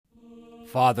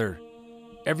Father,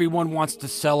 everyone wants to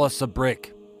sell us a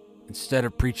brick instead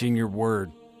of preaching your word.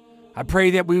 I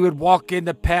pray that we would walk in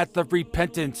the path of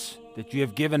repentance that you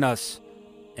have given us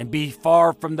and be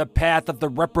far from the path of the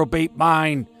reprobate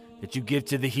mind that you give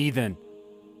to the heathen.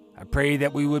 I pray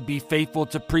that we would be faithful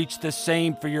to preach the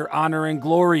same for your honor and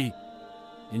glory.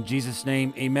 In Jesus'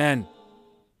 name, amen.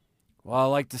 Well, I'd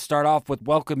like to start off with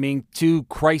welcoming two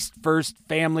Christ First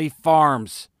Family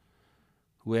Farms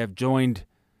who have joined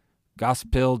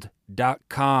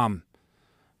Gospelled.com,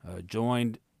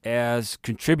 joined as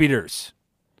contributors.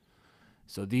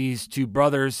 So these two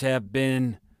brothers have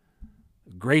been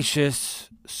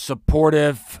gracious,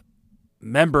 supportive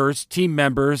members, team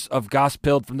members of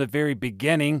Gospelled from the very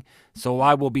beginning. So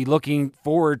I will be looking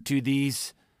forward to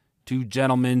these two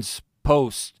gentlemen's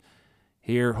posts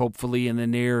here, hopefully in the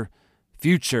near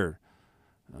future.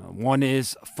 One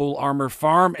is Full Armor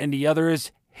Farm and the other is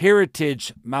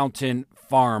Heritage Mountain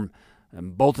Farm.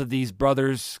 And both of these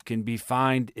brothers can be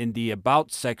found in the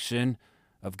About section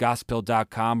of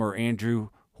Gospelled.com or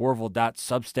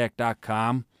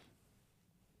andrewhorval.substack.com.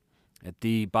 At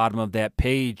the bottom of that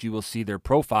page, you will see their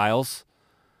profiles.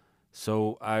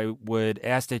 So I would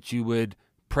ask that you would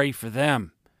pray for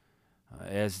them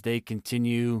as they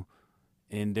continue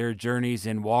in their journeys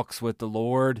and walks with the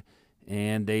Lord,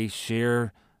 and they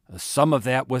share some of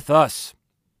that with us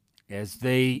as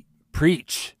they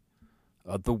preach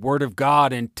the Word of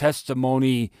God and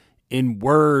testimony in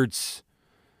words.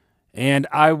 And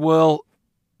I will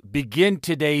begin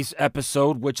today's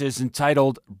episode, which is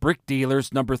entitled Brick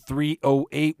Dealers number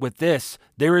 308, with this.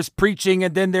 There is preaching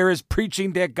and then there is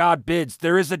preaching that God bids.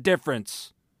 There is a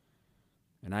difference.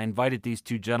 And I invited these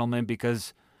two gentlemen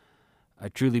because I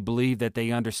truly believe that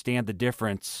they understand the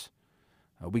difference.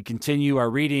 We continue our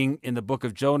reading in the book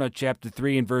of Jonah, chapter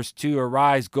 3 and verse 2.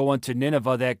 Arise, go unto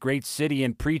Nineveh, that great city,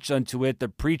 and preach unto it the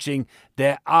preaching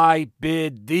that I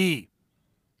bid thee.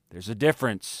 There's a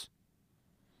difference.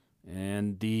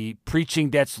 And the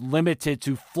preaching that's limited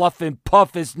to fluff and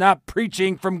puff is not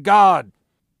preaching from God.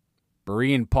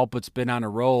 Berean Pulpit's been on a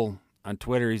roll on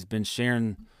Twitter. He's been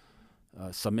sharing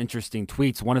some interesting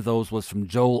tweets. One of those was from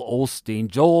Joel Osteen.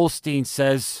 Joel Osteen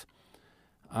says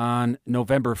on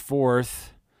November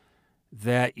 4th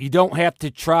that you don't have to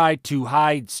try to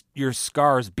hide your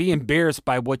scars. Be embarrassed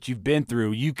by what you've been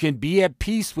through. You can be at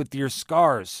peace with your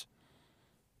scars.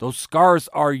 Those scars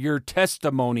are your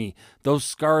testimony. Those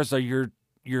scars are your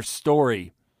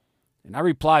story. And I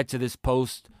replied to this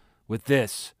post with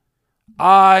this.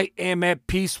 I am at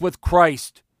peace with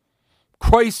Christ.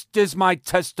 Christ is my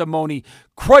testimony.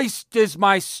 Christ is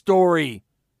my story.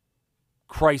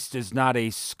 Christ is not a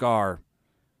scar.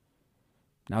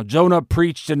 Now, Jonah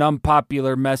preached an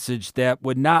unpopular message that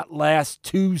would not last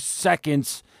 2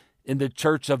 seconds in the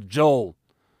church of Joel.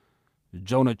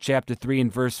 Jonah chapter 3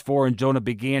 and verse 4, and Jonah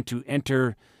began to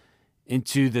enter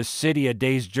into the city a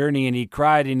day's journey, and he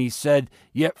cried and he said,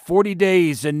 yet 40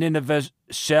 days and Nineveh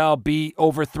shall be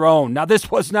overthrown. Now,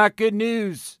 this was not good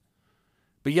news,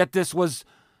 but yet this was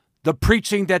the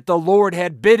preaching that the Lord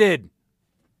had bidded.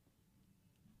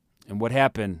 And what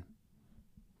happened?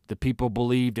 The people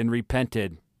believed and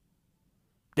repented.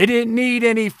 They didn't need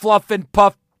any fluff and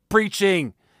puff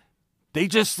preaching. They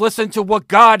just listened to what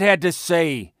God had to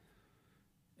say.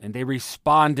 And they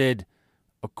responded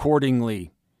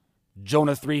accordingly.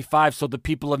 Jonah 3:5, so the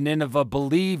people of Nineveh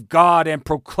believed God and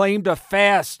proclaimed a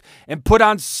fast and put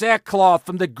on sackcloth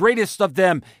from the greatest of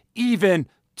them even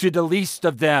to the least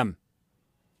of them.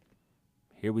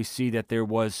 Here we see that there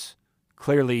was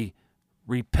clearly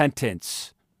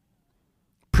repentance.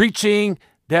 Preaching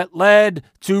that led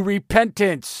to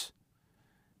repentance.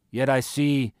 Yet I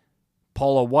see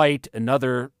Paula White,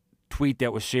 another tweet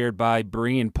that was shared by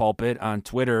Berean Pulpit on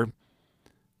Twitter.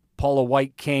 Paula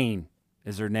White Kane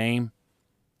is her name.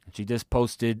 She just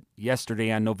posted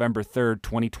yesterday on November 3rd,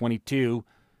 2022.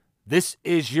 This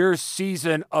is your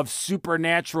season of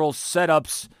supernatural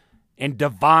setups and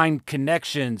divine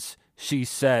connections, she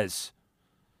says.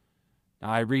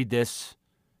 Now I read this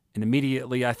and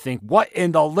immediately I think, what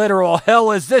in the literal hell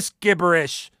is this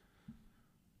gibberish?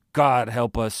 God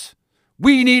help us.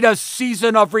 We need a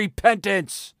season of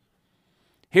repentance.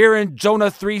 Here in Jonah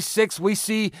 3:6, we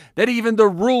see that even the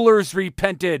rulers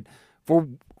repented. For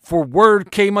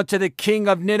word came unto the king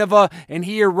of Nineveh, and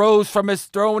he arose from his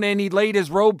throne, and he laid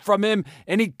his robe from him,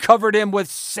 and he covered him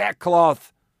with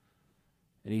sackcloth.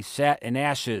 And he sat in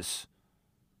ashes.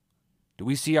 Do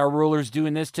we see our rulers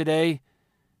doing this today?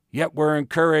 Yet we're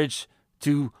encouraged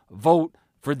to vote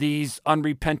for these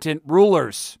unrepentant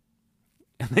rulers.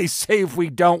 And they say if we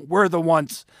don't, we're the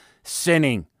ones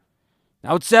sinning.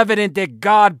 Now, it's evident that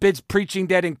God bids preaching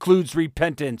that includes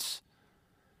repentance.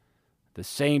 The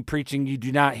same preaching you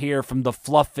do not hear from the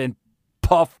fluff and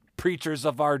puff preachers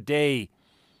of our day.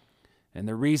 And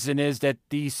the reason is that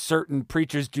these certain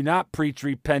preachers do not preach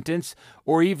repentance,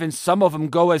 or even some of them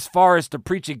go as far as to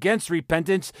preach against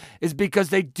repentance, is because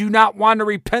they do not want to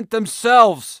repent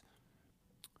themselves.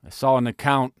 I saw an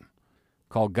account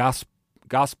called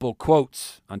Gospel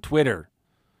Quotes on Twitter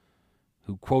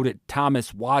who quoted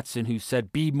Thomas Watson, who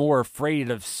said, "Be more afraid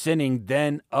of sinning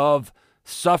than of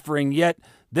suffering." Yet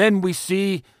then we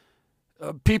see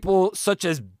people such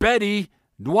as Betty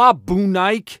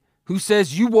Nwabunike, who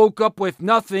says you woke up with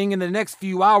nothing in the next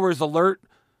few hours, alert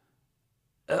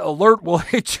will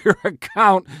hit your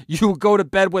account. You will go to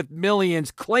bed with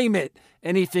millions. Claim it.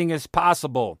 Anything is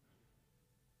possible.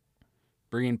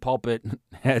 Berean Pulpit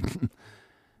had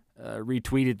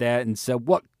retweeted that and said,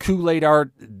 "What Kool-Aid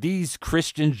are these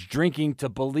Christians drinking to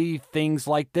believe things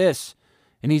like this?"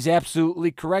 And he's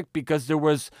absolutely correct, because there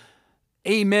was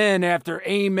amen after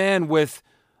amen with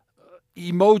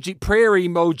prayer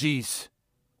emojis.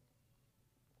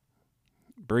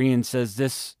 Berean says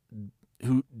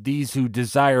these who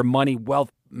desire money,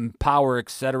 wealth, power,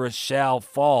 etc. shall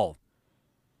fall.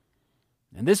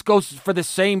 And this goes for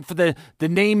the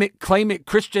name it, claim it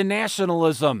Christian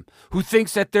nationalism, who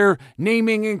thinks that they're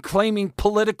naming and claiming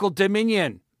political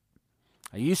dominion.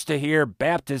 I used to hear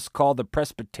Baptists call the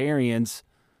Presbyterians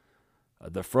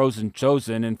the frozen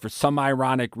chosen, and for some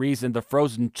ironic reason, the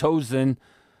frozen chosen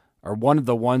are one of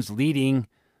the ones leading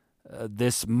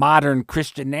this modern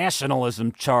Christian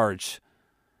nationalism charge.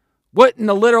 What in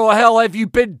the literal hell have you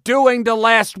been doing the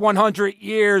last 100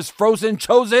 years, frozen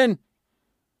chosen?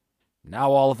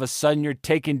 Now all of a sudden you're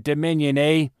taking dominion,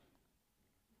 eh?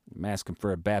 I'm asking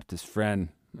for a Baptist friend.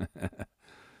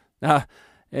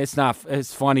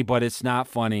 It's funny, but it's not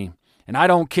funny. And I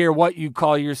don't care what you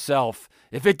call yourself.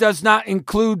 If it does not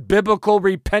include biblical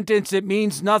repentance, it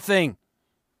means nothing.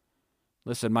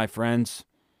 Listen, my friends,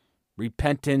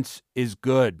 repentance is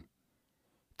good.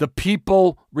 The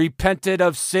people repented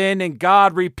of sin and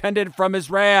God repented from his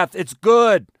wrath. It's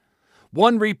good.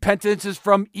 One repentance is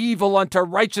from evil unto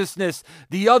righteousness.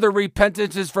 The other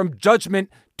repentance is from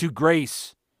judgment to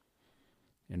grace.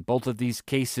 In both of these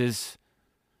cases,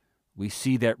 we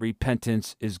see that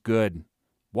repentance is good.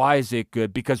 Why is it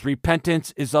good? Because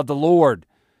repentance is of the Lord.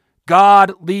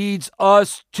 God leads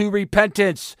us to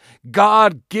repentance.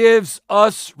 God gives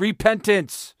us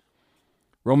repentance.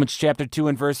 Romans chapter 2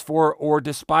 and verse 4, "Or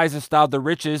despisest thou the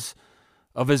riches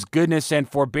of his goodness and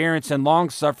forbearance and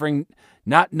longsuffering,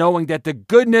 not knowing that the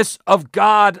goodness of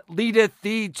God leadeth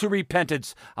thee to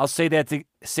repentance." I'll say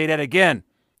that again.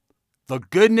 The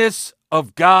goodness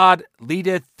of God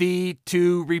leadeth thee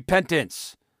to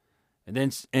repentance. And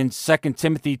then in 2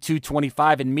 Timothy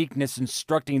 2:25, "In meekness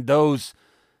instructing those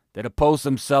that oppose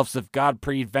themselves, if God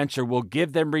peradventure will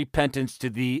give them repentance to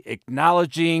the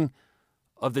acknowledging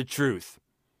of the truth."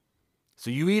 So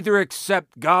you either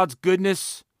accept God's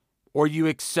goodness or you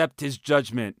accept his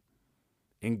judgment.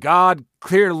 And God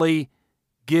clearly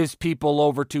gives people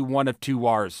over to one of two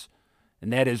R's,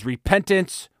 and that is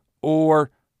repentance or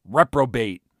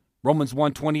reprobate. Romans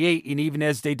 1:28, "And even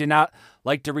as they did not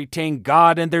like to retain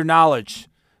God in their knowledge,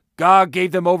 God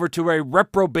gave them over to a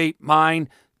reprobate mind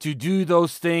to do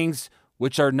those things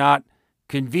which are not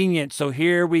convenient." So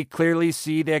here we clearly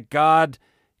see that God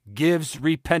gives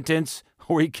repentance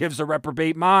or he gives a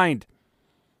reprobate mind.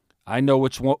 I know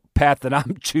which path that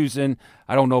I'm choosing.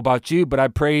 I don't know about you, but I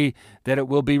pray that it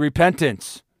will be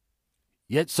repentance.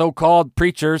 Yet so-called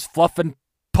preachers, fluff and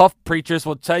puff preachers,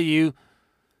 will tell you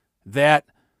that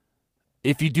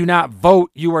if you do not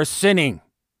vote, you are sinning.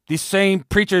 These same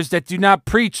preachers that do not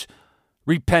preach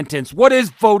repentance. What is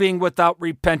voting without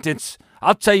repentance?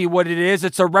 I'll tell you what it is.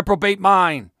 It's a reprobate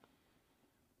mind.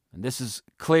 And this is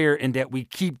clear in that we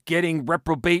keep getting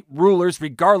reprobate rulers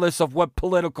regardless of what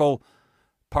political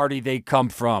party they come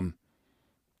from.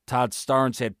 Todd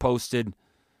Starnes had posted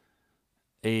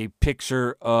a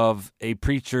picture of a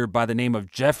preacher by the name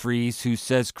of Jeffries who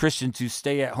says Christians who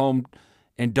stay at home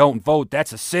and don't vote,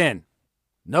 that's a sin.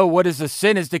 No, what is a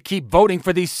sin is to keep voting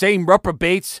for these same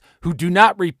reprobates who do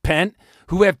not repent,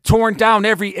 who have torn down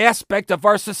every aspect of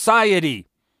our society.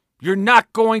 You're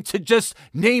not going to just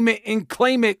name it and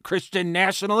claim it, Christian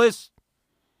nationalists.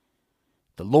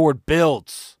 The Lord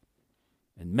builds,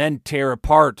 and men tear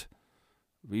apart.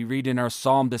 We read in our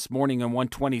psalm this morning in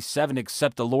 127,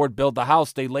 "Except the Lord build the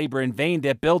house, they labor in vain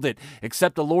that build it.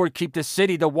 Except the Lord keep the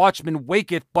city, the watchman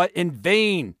waketh, but in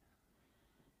vain."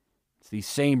 It's these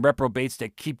same reprobates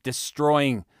that keep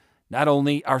destroying not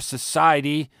only our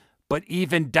society, but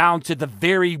even down to the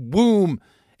very womb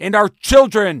and our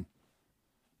children.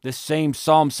 This same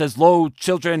psalm says, "Lo,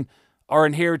 children are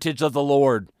an heritage of the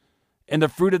Lord, and the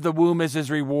fruit of the womb is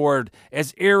his reward.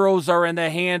 As arrows are in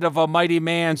the hand of a mighty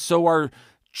man, so are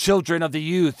children of the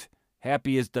youth.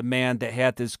 Happy is the man that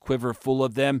hath his quiver full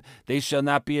of them. They shall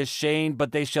not be ashamed,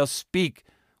 but they shall speak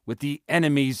with the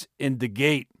enemies in the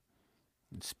gate.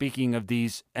 And speaking of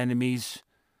these enemies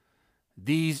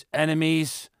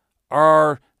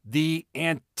are the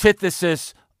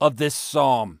antithesis of this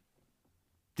psalm.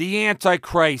 The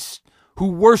Antichrist, who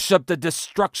worship the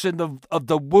destruction of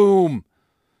the womb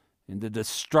and the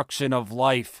destruction of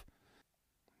life.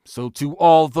 So to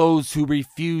all those who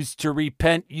refuse to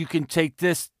repent, you can take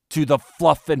this to the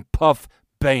fluff and puff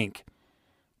bank.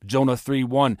 Jonah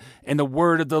 3:1, and the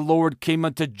word of the Lord came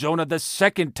unto Jonah the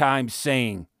second time,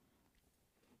 saying.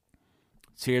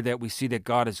 It's here that we see that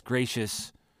God is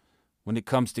gracious when it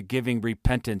comes to giving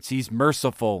repentance. He's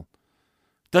merciful.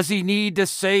 Does he need to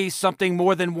say something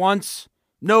more than once?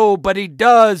 No, but he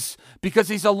does, because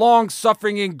he's a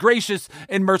long-suffering and gracious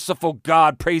and merciful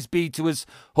God. Praise be to his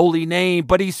holy name.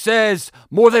 But he says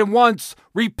more than once,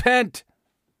 repent.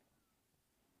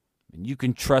 And you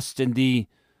can trust in the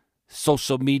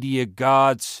social media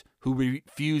gods who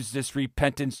refuse this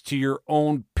repentance to your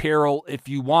own peril if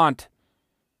you want.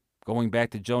 Going back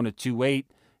to Jonah 2:8,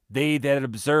 they that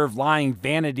observe lying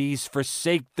vanities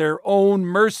forsake their own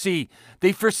mercy.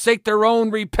 They forsake their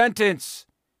own repentance.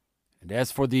 And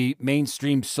as for the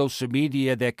mainstream social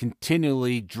media that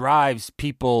continually drives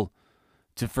people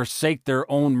to forsake their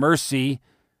own mercy,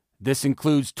 this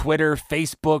includes Twitter,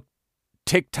 Facebook,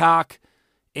 TikTok,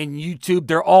 and YouTube.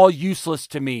 They're all useless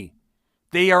to me.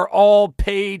 They are all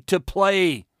paid to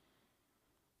play.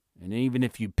 And even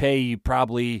if you pay, you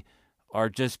probably are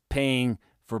just paying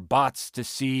for bots to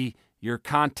see your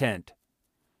content.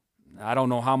 I don't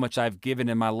know how much I've given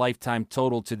in my lifetime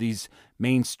total to these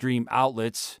mainstream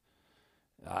outlets.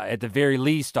 At the very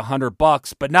least,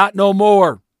 $100, but not no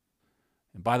more.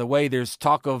 And by the way, there's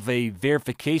talk of a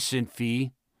verification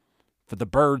fee for the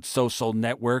Bird Social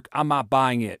Network. I'm not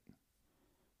buying it.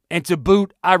 And to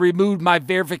boot, I removed my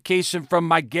verification from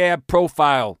my Gab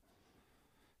profile,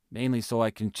 mainly so I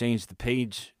can change the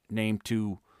page name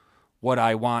to what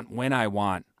I want when I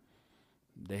want.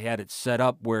 They had it set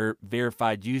up where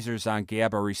verified users on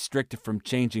Gab are restricted from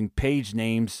changing page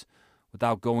names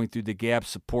without going through the Gab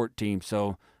support team.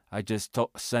 So I just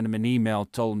sent them an email,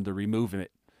 told them to remove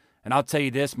it. And I'll tell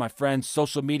you this, my friends,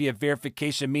 social media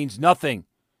verification means nothing.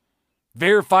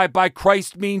 Verified by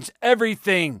Christ means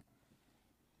everything.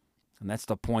 And that's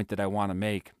the point that I want to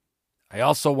make. I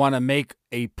also want to make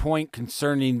a point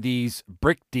concerning these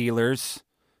brick dealers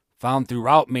found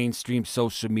throughout mainstream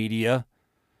social media,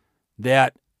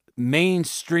 that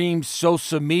mainstream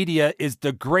social media is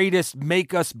the greatest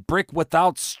make us brick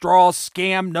without straw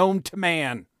scam known to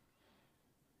man,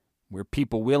 where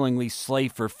people willingly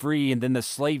slave for free, and then the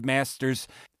slave masters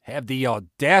have the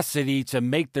audacity to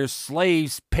make their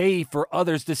slaves pay for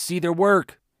others to see their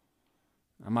work.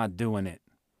 I'm not doing it.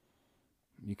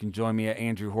 You can join me at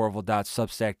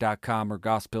andrewhorrible.substack.com or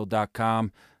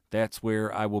gospel.com. That's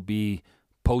where I will be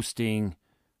posting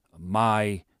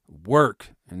my work,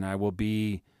 and I will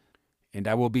be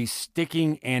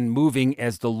sticking and moving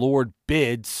as the Lord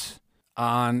bids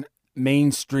on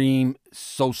mainstream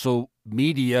social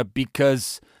media,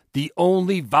 because the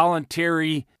only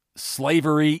voluntary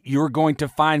slavery you're going to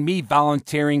find me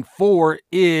volunteering for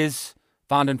is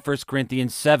found in 1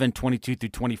 Corinthians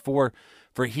 7:22-24.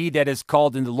 For he that is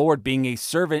called in the Lord, being a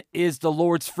servant, is the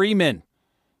Lord's freeman.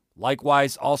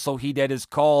 Likewise, also he that is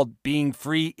called, being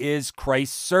free, is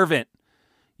Christ's servant.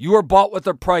 You are bought with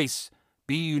a price.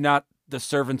 Be you not the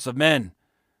servants of men.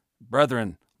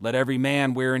 Brethren, let every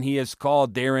man wherein he is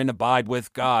called therein abide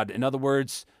with God. In other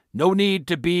words, no need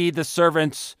to be the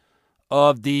servants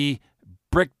of the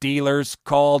brick dealers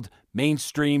called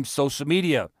mainstream social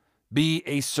media. Be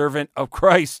a servant of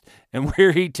Christ. And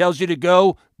where he tells you to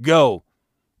go, go.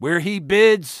 Where he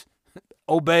bids,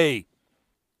 obey.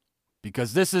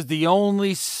 Because this is the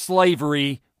only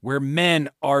slavery where men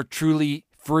are truly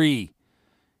free.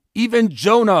 Even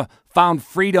Jonah found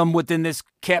freedom within this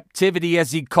captivity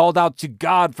as he called out to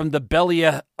God from the belly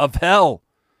of hell.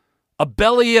 A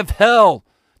belly of hell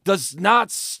does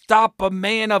not stop a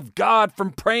man of God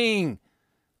from praying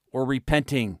or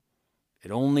repenting. It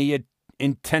only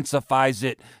intensifies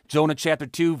it. Jonah chapter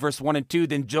 2, verse 1 and 2.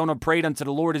 Then Jonah prayed unto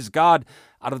the Lord his God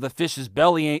out of the fish's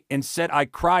belly, and said, I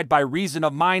cried by reason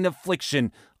of mine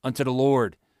affliction unto the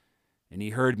Lord, and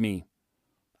he heard me.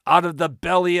 Out of the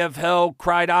belly of hell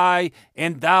cried I,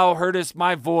 and thou heardest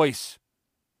my voice.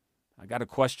 I got a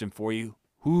question for you.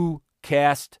 Who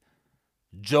cast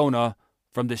Jonah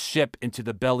from the ship into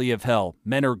the belly of hell,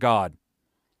 men or God?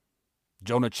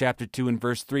 Jonah chapter 2 and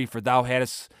verse 3, for thou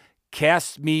hadst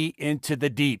cast me into the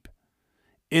deep,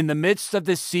 in the midst of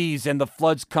the seas, and the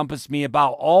floods compassed me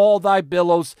about. All thy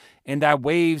billows and thy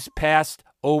waves passed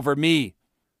over me.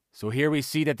 So here we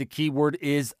see that the key word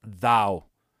is thou.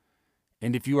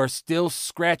 And if you are still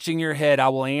scratching your head, I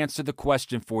will answer the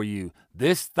question for you.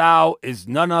 This thou is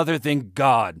none other than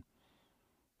God.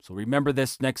 So remember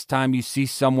this next time you see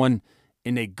someone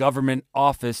in a government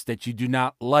office that you do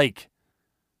not like.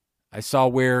 I saw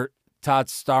where Todd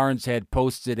Starnes had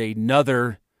posted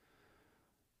another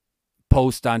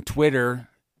post on Twitter,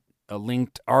 a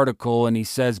linked article, and he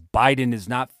says Biden is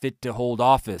not fit to hold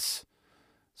office.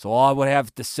 So all I would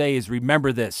have to say is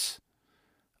remember this.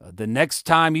 The next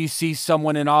time you see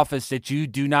someone in office that you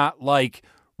do not like,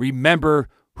 remember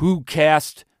who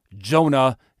cast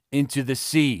Jonah into the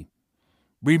sea.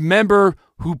 Remember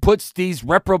who puts these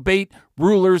reprobate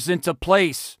rulers into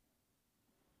place.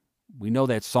 We know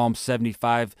that Psalm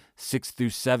 75,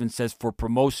 6-7 says, for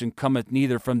promotion cometh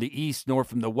neither from the east, nor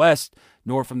from the west,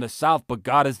 nor from the south, but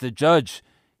God is the judge.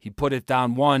 He putteth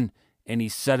down one, and he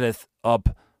setteth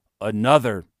up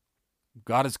another.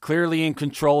 God is clearly in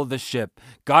control of the ship.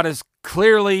 God is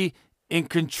clearly in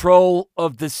control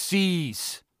of the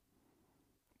seas.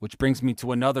 Which brings me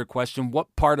to another question.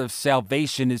 What part of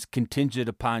salvation is contingent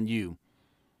upon you?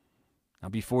 Now,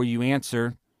 before you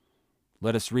answer,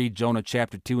 let us read Jonah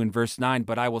chapter 2 and verse 9.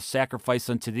 But I will sacrifice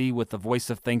unto thee with the voice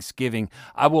of thanksgiving.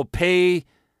 I will pay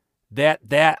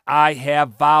that I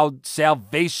have vowed.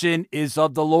 Salvation is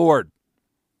of the Lord.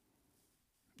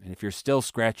 And if you're still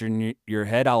scratching your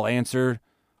head, I'll answer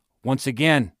once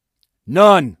again.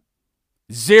 None.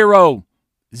 Zero.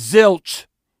 Zilch.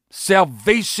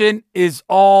 Salvation is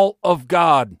all of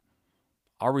God.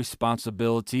 Our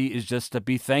responsibility is just to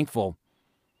be thankful.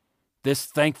 This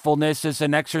thankfulness is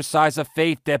an exercise of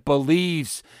faith that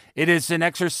believes. It is an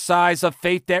exercise of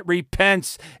faith that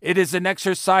repents. It is an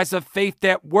exercise of faith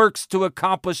that works to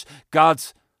accomplish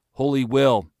God's holy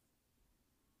will.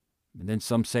 And then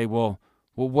some say, well,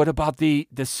 what about the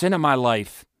sin of my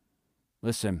life?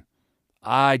 Listen,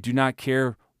 I do not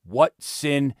care what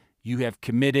sin you have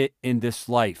committed in this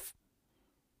life.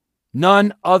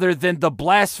 None other than the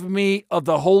blasphemy of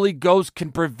the Holy Ghost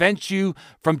can prevent you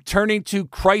from turning to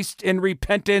Christ in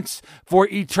repentance for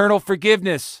eternal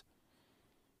forgiveness.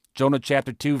 Jonah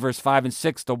chapter 2, verse 5 and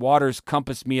 6, the waters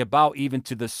compassed me about, even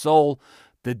to the soul.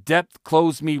 The depth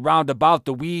closed me round about.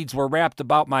 The weeds were wrapped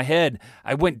about my head.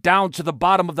 I went down to the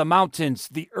bottom of the mountains.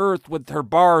 The earth with her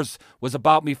bars was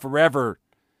about me forever.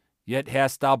 Yet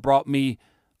hast thou brought me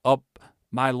up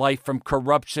my life from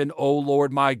corruption, O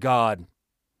Lord my God.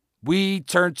 We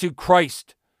turn to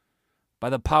Christ by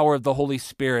the power of the Holy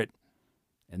Spirit.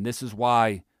 And this is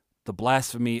why the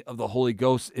blasphemy of the Holy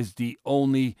Ghost is the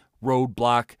only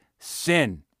roadblock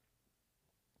sin.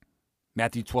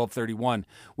 Matthew 12:31.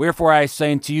 Wherefore I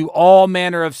say unto you, all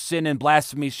manner of sin and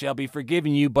blasphemy shall be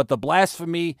forgiven you, but the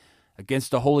blasphemy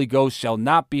against the Holy Ghost shall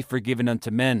not be forgiven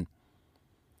unto men.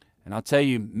 And I'll tell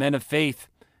you, men of faith,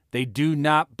 they do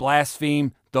not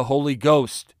blaspheme the Holy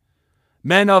Ghost.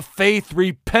 Men of faith,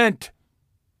 repent.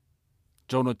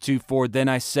 Jonah 2:4, then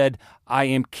I said, I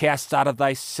am cast out of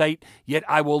thy sight, yet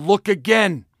I will look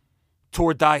again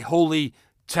toward thy holy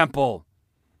temple.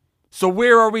 So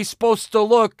where are we supposed to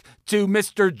look? To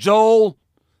Mr. Joel?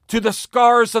 To the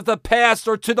scars of the past,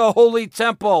 or to the holy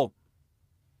temple?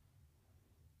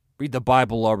 Read the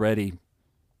Bible already.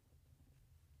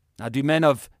 Now, do men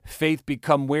of faith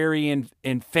become weary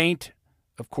and faint?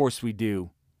 Of course we do.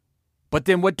 But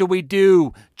then what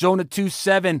do? Jonah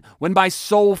 2:7, when my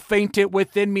soul fainted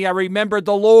within me, I remembered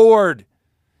the Lord,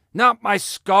 not my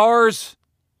scars.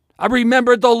 I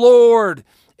remembered the Lord,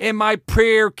 and my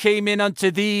prayer came in unto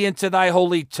thee into thy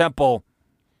holy temple.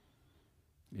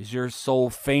 Is your soul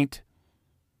faint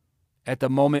at the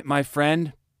moment, my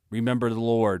friend? Remember the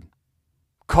Lord.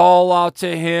 Call out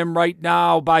to him right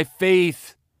now by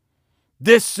faith.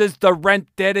 This is the rent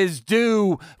that is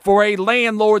due for a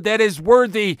landlord that is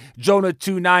worthy. Jonah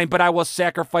 2:9, but I will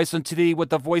sacrifice unto thee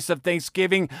with the voice of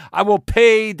thanksgiving. I will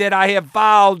pay that I have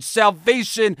vowed.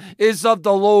 Salvation is of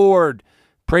the Lord.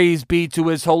 Praise be to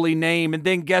his holy name. And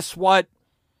then guess what?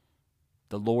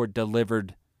 The Lord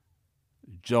delivered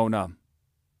Jonah.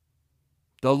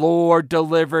 The Lord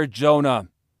delivered Jonah.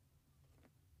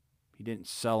 He didn't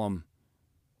sell him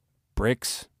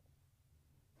bricks.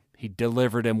 He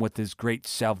delivered him with his great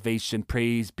salvation.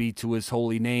 Praise be to his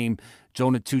holy name.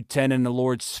 Jonah 2:10, and the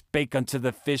Lord spake unto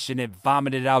the fish, and it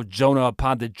vomited out Jonah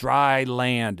upon the dry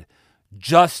land.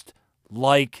 Just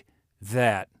like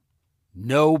that.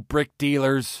 No brick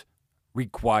dealers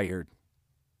required.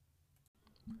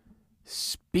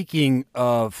 Speaking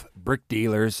of brick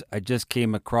dealers, I just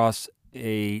came across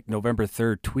a November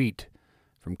 3rd tweet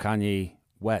from Kanye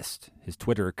West, his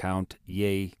Twitter account,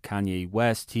 Yay Kanye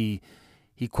West. He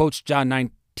quotes John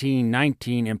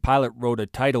 19:19, and Pilate wrote a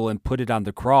title and put it on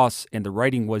the cross, and the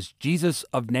writing was Jesus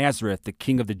of Nazareth, the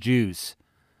King of the Jews.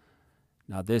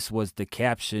 Now, this was the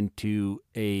caption to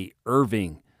a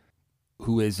Irving,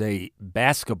 who is a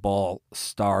basketball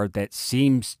star that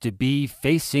seems to be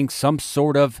facing some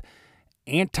sort of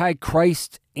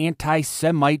antichrist,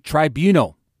 anti-Semite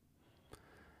tribunal.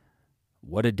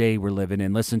 What a day we're living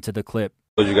in. Listen to the clip.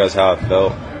 I told you guys how I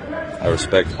felt. I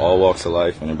respect all walks of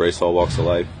life and embrace all walks of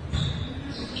life.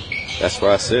 That's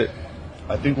where I sit.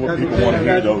 I think what people want to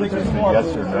hear, though, is just a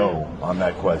yes or no on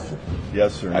that question.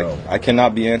 Yes or no. I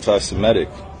cannot be anti-Semitic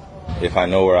if I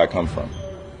know where I come from.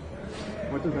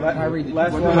 I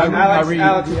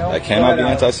cannot be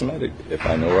anti-Semitic if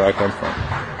I know where I come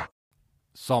from.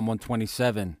 Psalm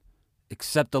 127.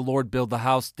 Except the Lord build the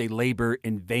house, they labor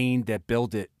in vain that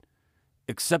build it.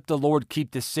 Except the Lord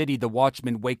keep the city, the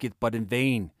watchman waketh but in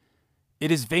vain.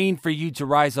 It is vain for you to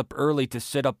rise up early, to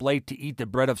sit up late, to eat the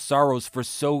bread of sorrows, for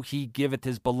so he giveth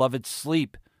his beloved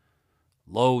sleep.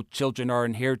 Lo, children are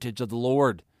an heritage of the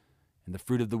Lord, and the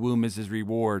fruit of the womb is his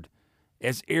reward.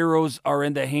 As arrows are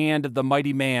in the hand of the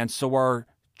mighty man, so are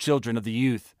children of the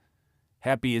youth.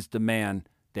 Happy is the man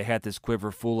that hath his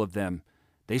quiver full of them.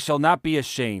 They shall not be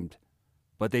ashamed,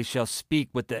 but they shall speak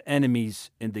with the enemies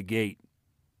in the gate.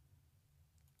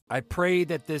 I pray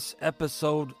that this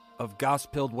episode of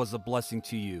Gospeled was a blessing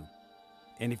to you.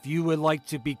 And if you would like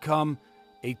to become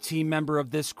a team member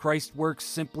of this Christ Works,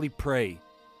 simply pray.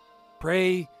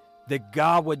 Pray that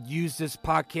God would use this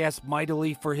podcast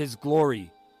mightily for his glory.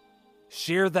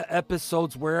 Share the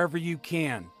episodes wherever you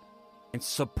can, and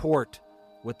support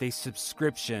with a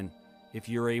subscription if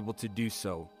you're able to do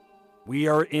so. We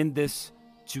are in this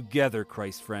together,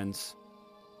 Christ friends.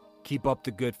 Keep up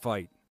the good fight.